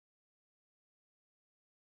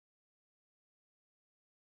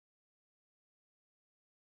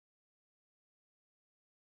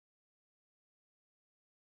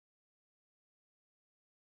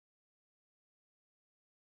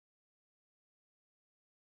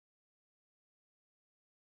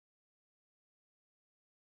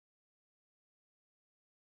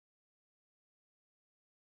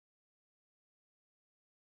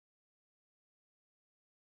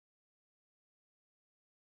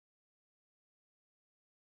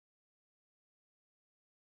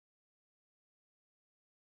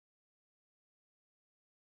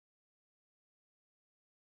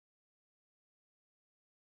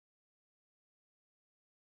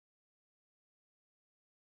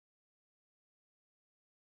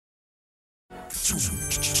It's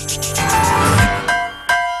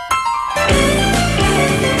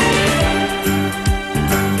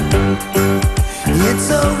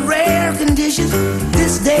a rare condition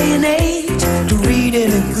this day and age to read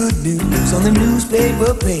any good news on the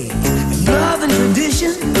newspaper page. Love and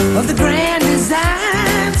tradition of the grand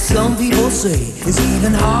design, some people say, is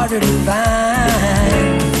even harder to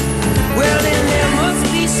find. Well, then there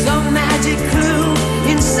must be some magic clue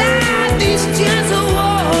inside these gentle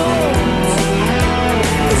walls,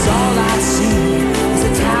 'cause all I see is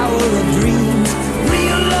a tower of dreams,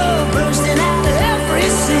 real love bursting out of every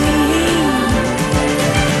scene.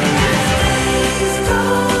 Days go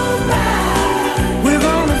by, we're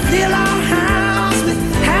gonna fill our house with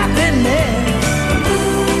happiness.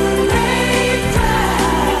 Moon may cry,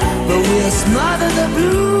 but we'll smother the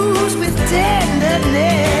blues with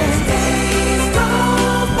tenderness. Days go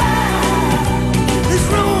by, there's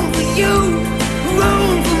room for you,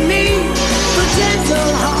 room for me, for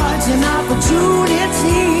gentle hearts and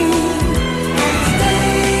opportunity. As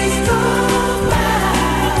days go by,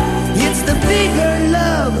 it's the bigger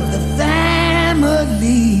love of the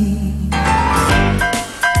family.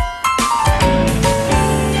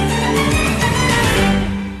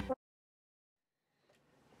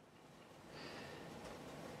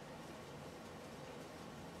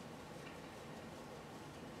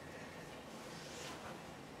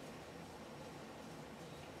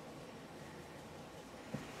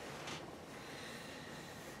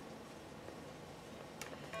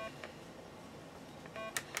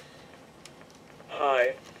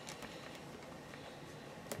 Hi.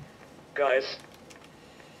 Guys.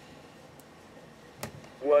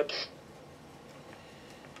 What's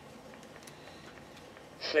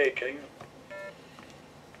shaking?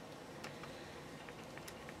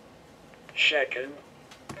 Shaking.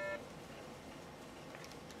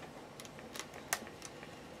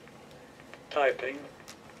 Typing.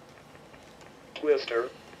 Twister.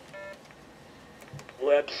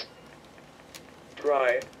 Let's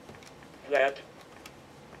try that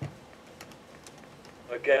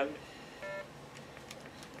again.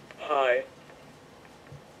 Hi.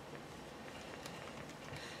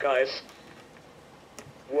 Guys.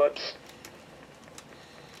 What's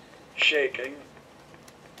shaking?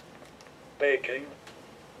 Baking.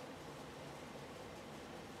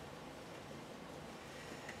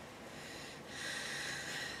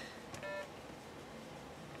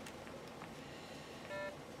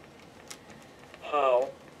 How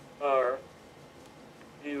are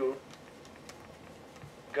you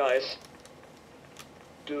guys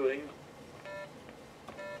doing?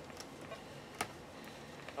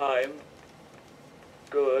 I'm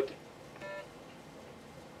good.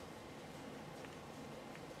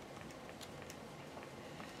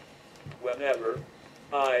 Whenever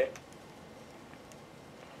I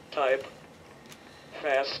type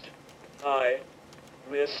fast, I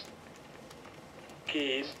miss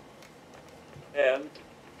keys, and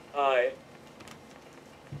I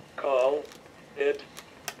call it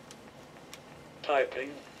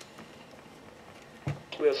typing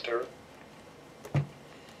twister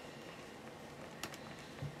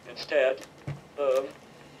instead of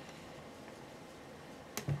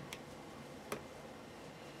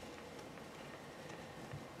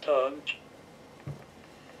tongue.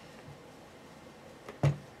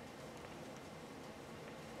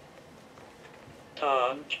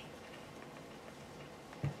 Tongue.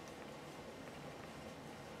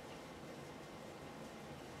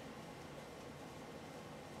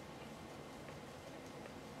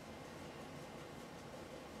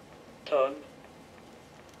 Tongue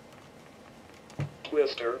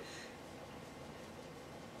twister.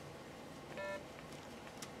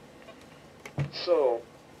 So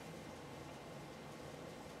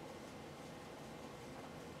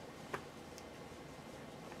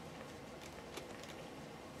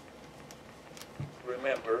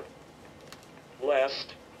remember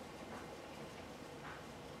last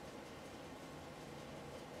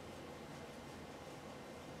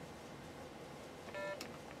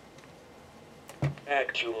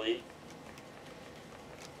actually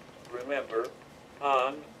remember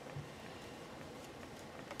on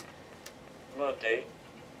Monday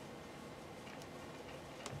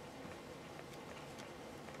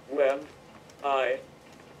when I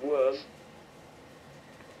was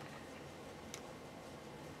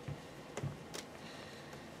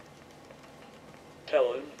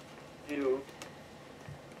telling you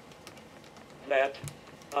that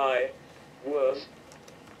I was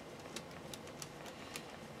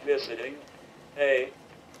visiting a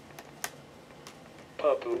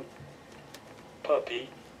puppy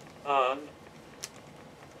on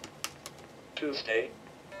Tuesday.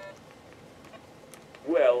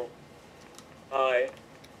 Well, I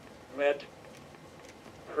met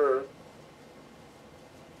her.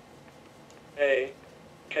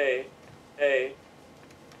 A.K.A.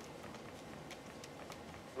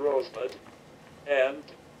 Rosebud, and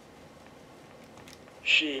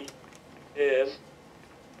she is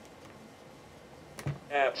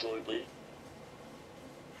absolutely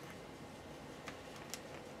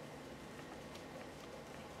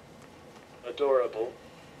adorable.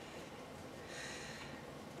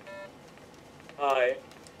 I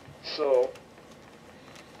so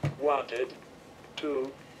wanted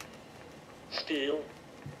to steal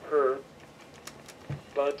her,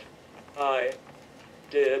 but I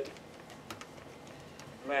did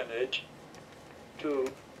manage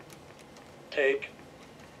to take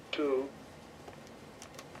to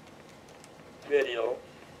video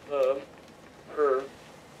of her,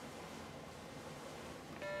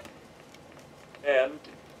 and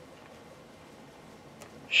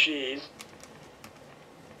she's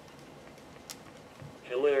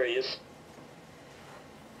hilarious.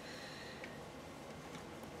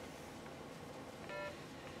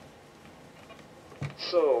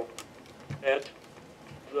 So, at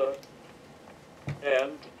the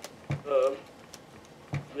end of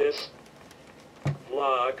this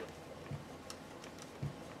vlog,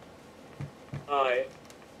 I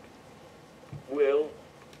will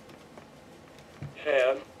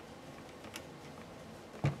have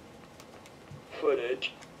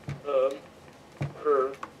footage of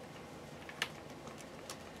her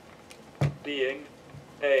being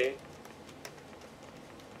a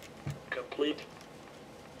complete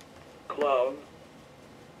clown.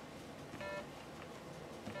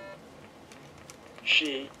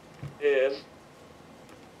 She is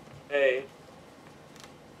a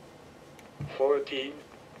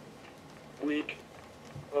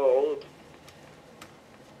 14-week-old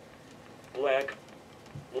black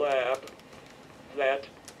lab that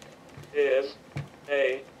is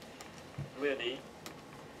a mini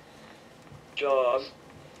Jaws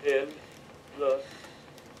in the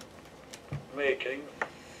making.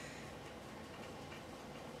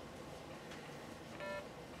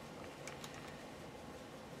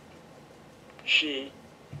 She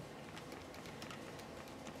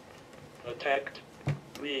attacked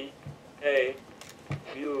me a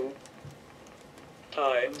few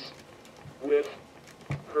times with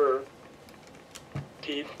her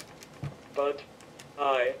teeth, but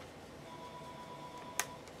I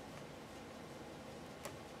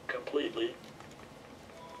completely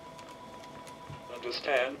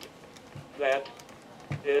understand that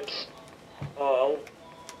it's all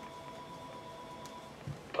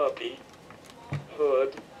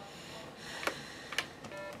puppyhood,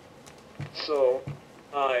 so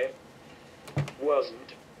I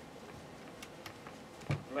wasn't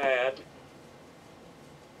mad.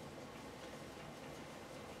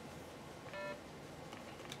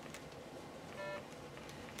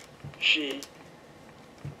 She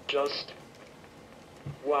just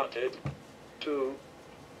wanted to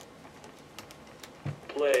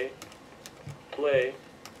play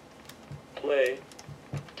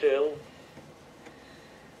till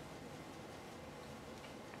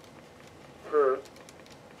her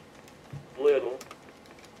little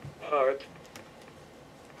heart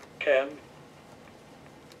can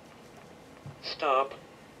stop.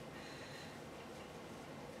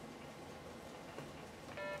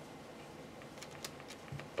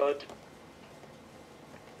 But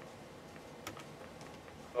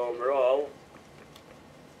overall,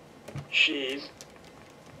 she's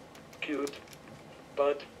cute,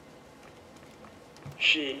 but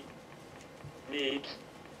she needs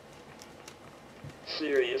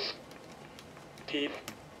serious teeth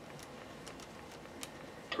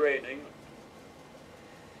training.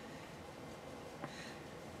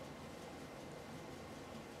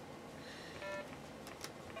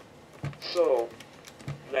 So,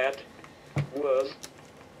 that was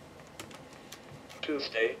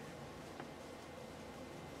Tuesday.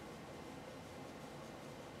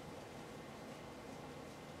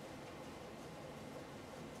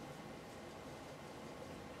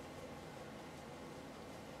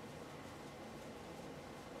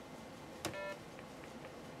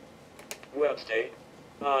 Wednesday,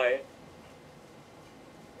 I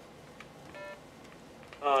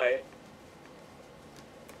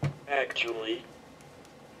actually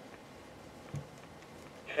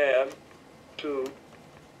have two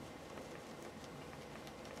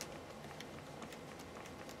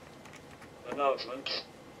announcements.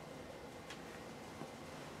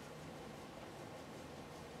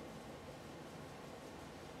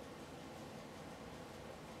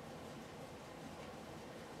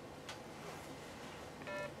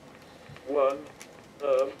 One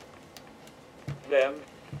of them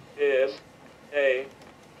is a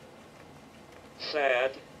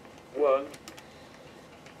sad one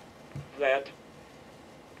that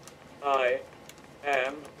I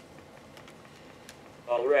am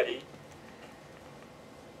already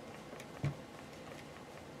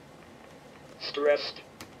stressed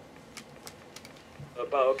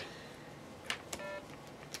about,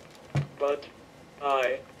 but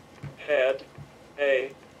I had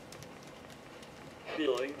a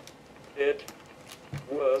feeling it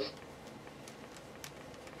was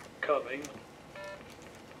coming.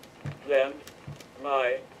 Then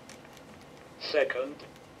my second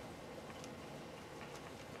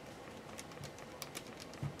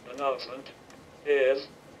announcement is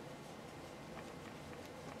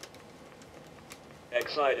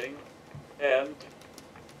exciting and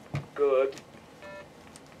good,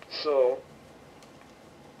 so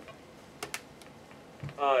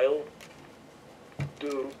I'll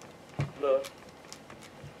do the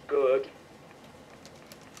good,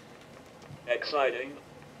 exciting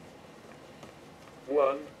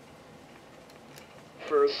one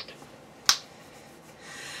first,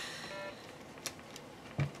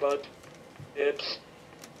 but it's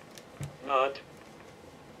not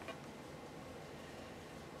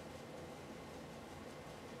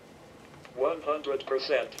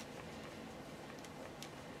 %100%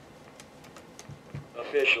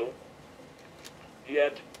 official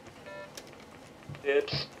yet.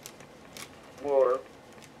 It's more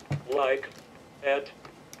like at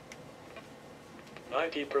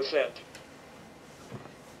 90%.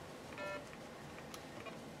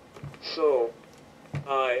 So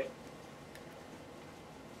I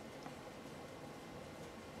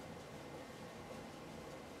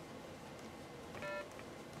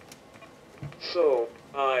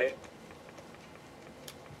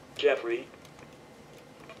Jeffrey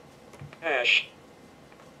Ash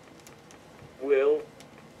will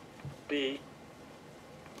be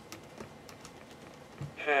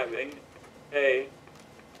having a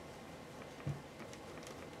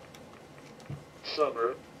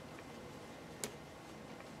summer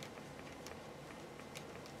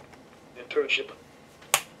internship.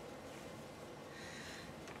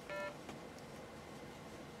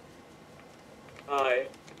 I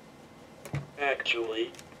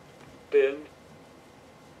actually been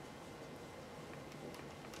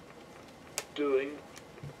doing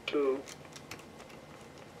 2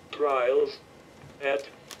 trials at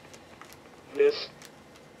this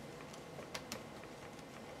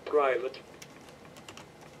private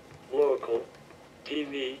local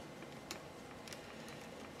TV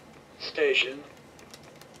station,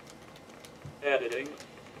 editing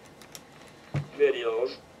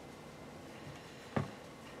videos.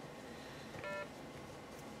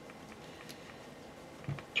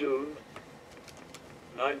 June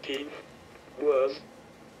 19th was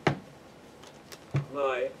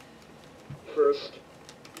my first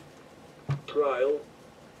trial.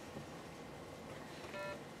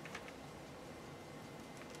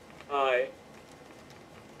 I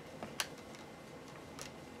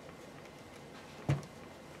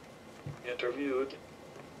interviewed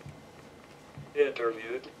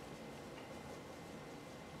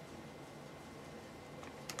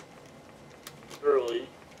early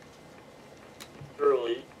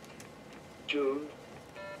June.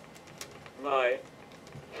 My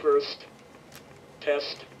first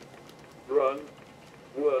test run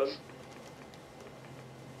was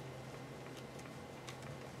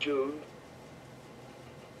June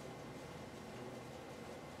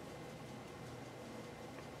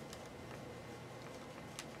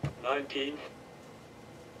 19th.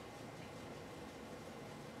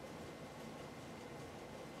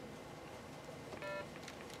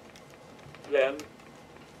 Then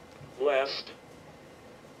last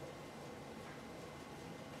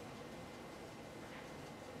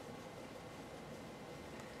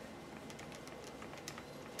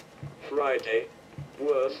Friday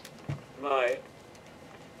was my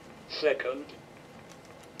second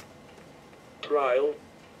trial.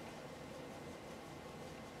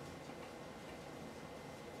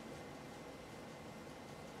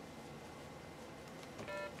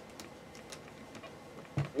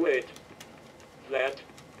 Wait, that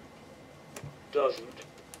doesn't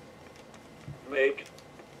make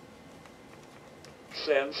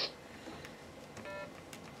sense.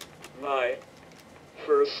 My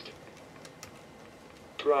first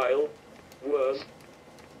trial was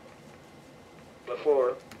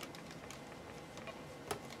before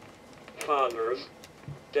Father's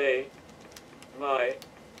Day. My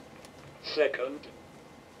second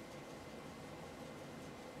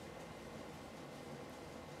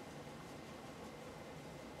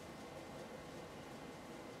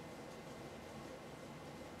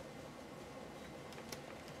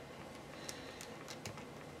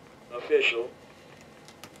Official.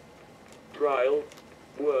 Trial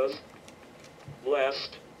was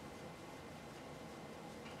last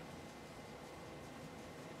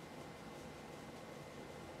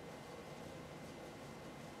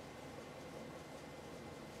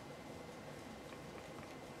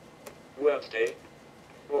Wednesday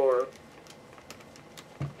or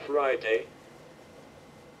Friday.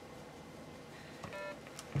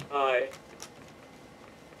 I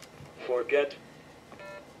forget.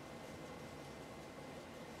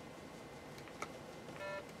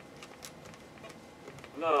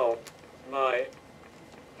 Now, my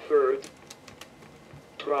third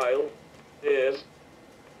trial is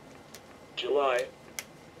July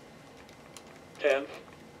 10th.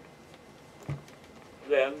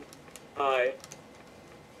 Then I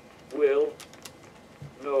will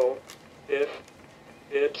know if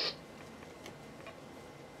it's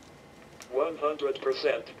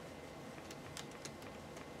 100%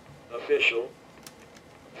 official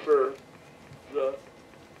for the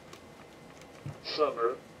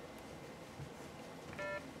summer.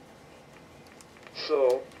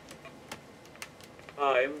 So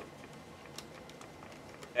I'm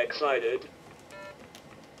excited,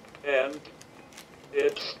 and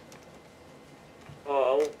it's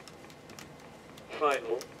all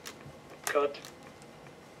final cut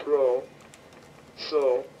pro.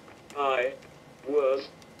 So I was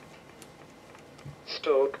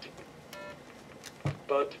stoked,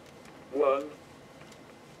 but one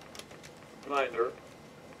minor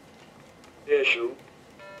issue: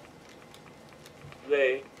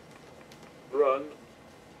 they run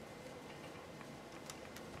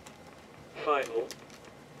final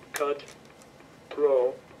cut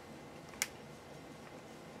pro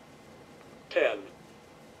 10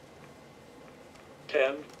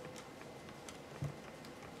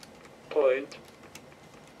 point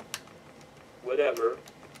whatever,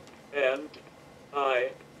 and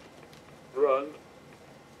I run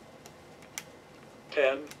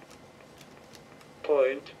 10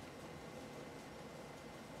 point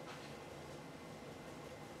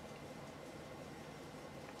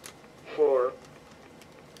four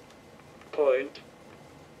point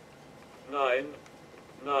 9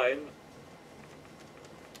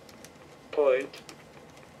 point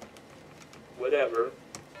whatever.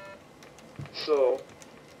 So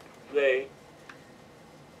they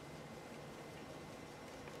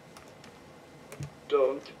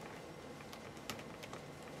don't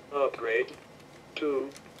upgrade to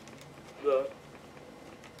the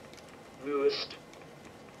newest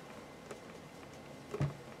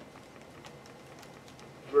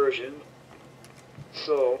version.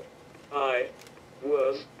 So I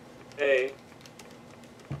was a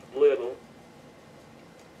little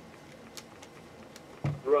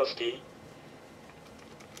rusty,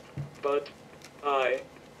 but I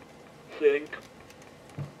think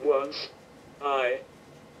once I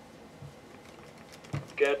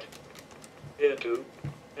get into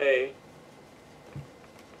a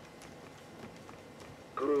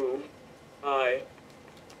groove, I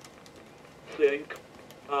think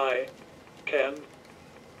I can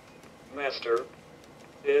master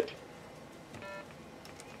it.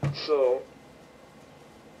 So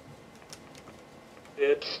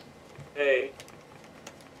it's a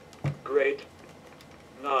great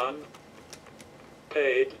non-paid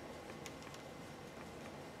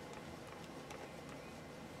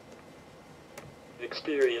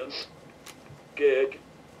experience gig.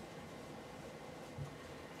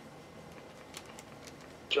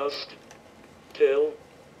 Just till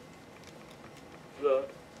the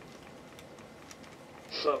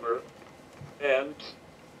summer ends.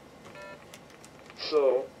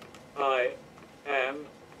 So I am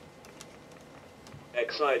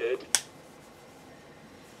excited.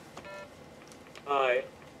 I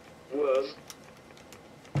was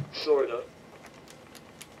sorta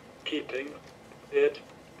keeping it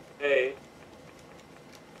a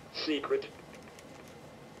secret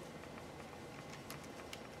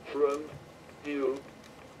from you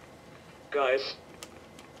guys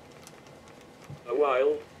a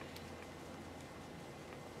while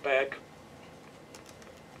back,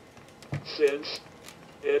 since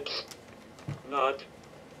it's not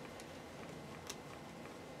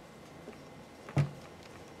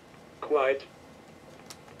quite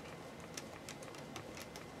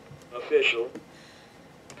official.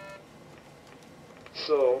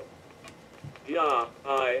 So yeah,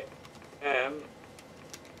 I am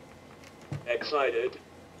excited.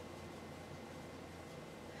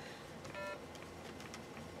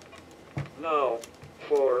 Now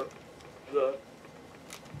for the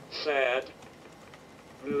sad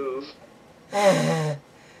news.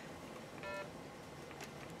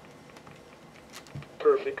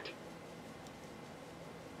 perfect.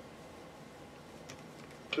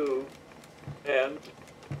 To end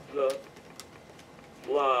the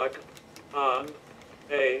vlog on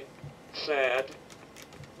a sad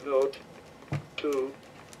note. To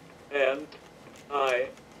end, I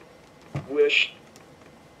wish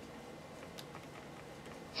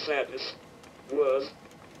sadness was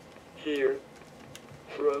here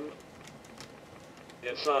from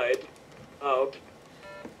inside out.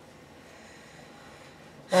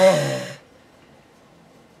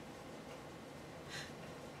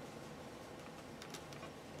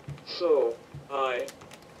 So I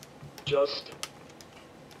just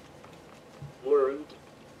learned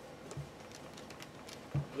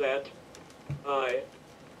that I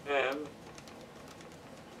am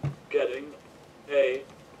getting a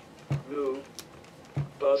new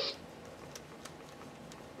bus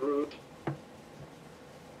route,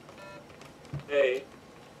 a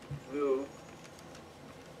new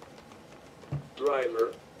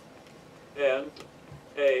driver, and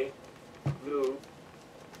a new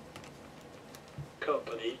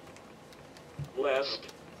company. Last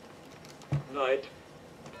night,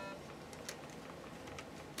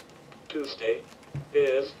 Tuesday,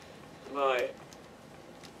 is my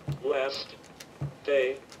last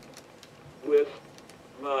day with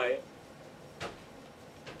my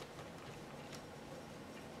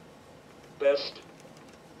best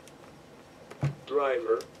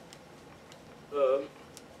driver of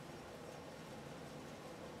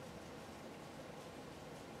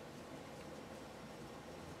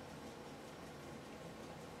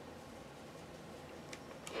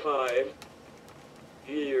 5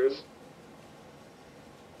 years.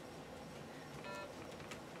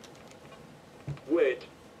 Wait.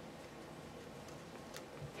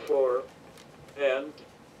 4 and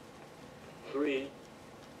 3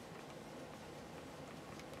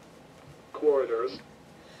 quarters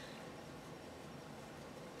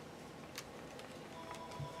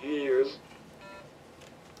years.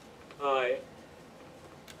 I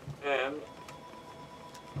am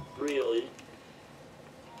really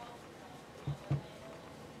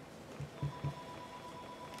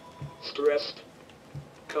stressed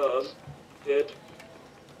 'cause it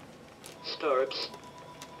starts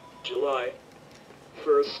July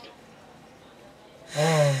 1st.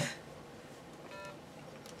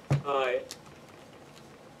 I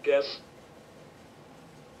guess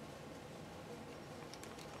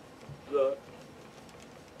the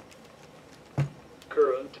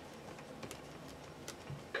current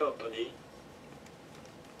company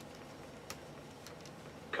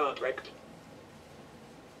contract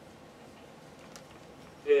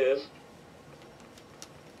is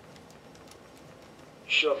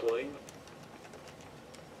shuffling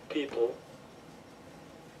people,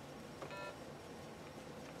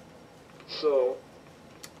 so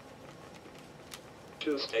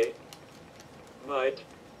Tuesday might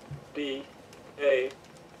be a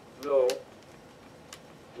no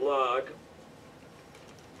vlog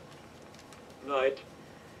night.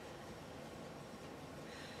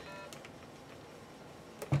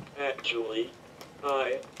 Actually,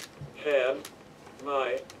 I have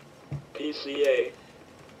my PCA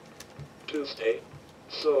Tuesday,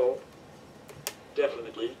 so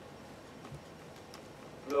definitely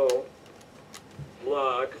no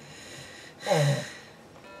vlog.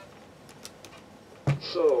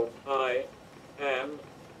 So I am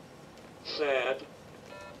sad.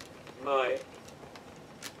 My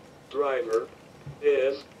driver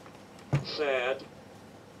is sad.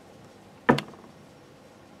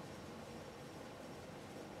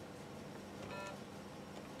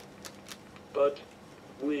 But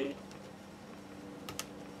we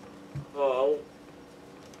all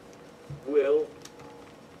will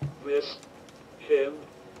miss him,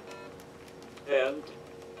 and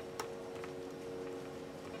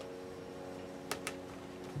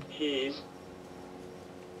he's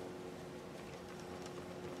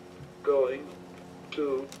going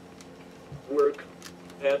to work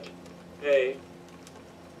at a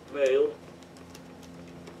mail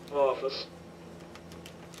office,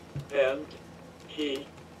 and he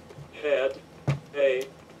had a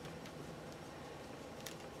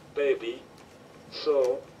baby,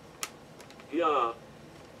 so yeah,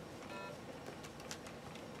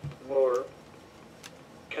 more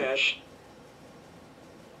cash.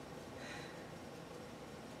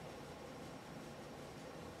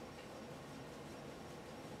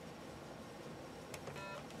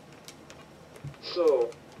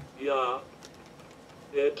 So yeah,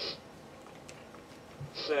 it's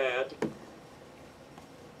sad.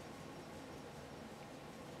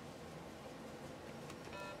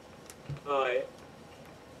 I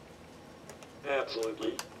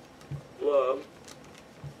absolutely love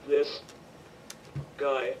this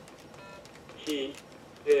guy. He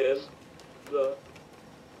is the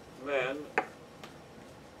man.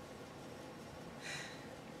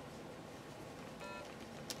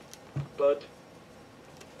 But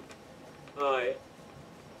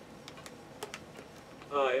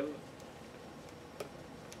I'm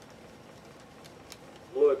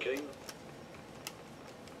looking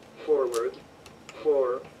forward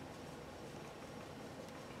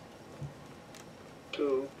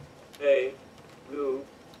to a new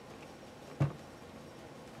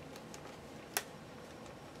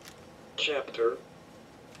chapter,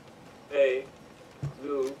 a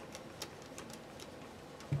new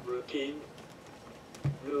routine,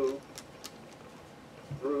 new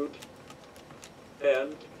route,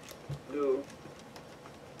 and new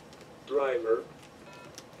driver,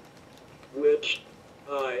 which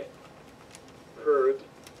I heard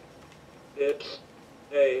it's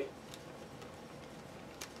a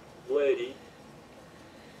lady.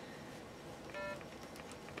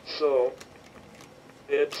 So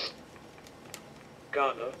it's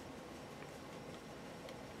gonna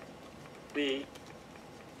be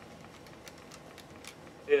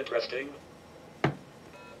interesting.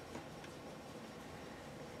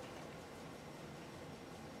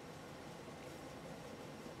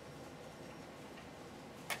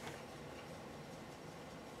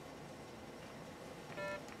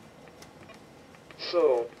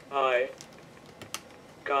 So I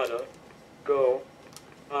gotta go.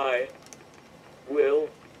 I will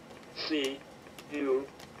see you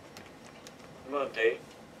Monday.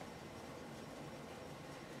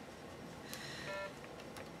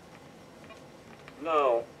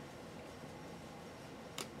 Now,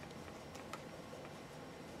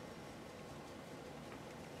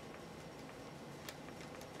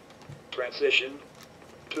 transition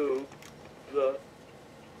to the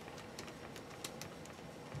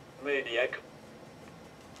maniac.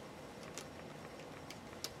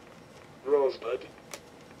 Rosebud.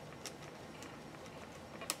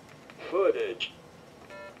 Footage.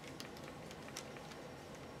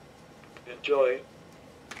 Enjoy.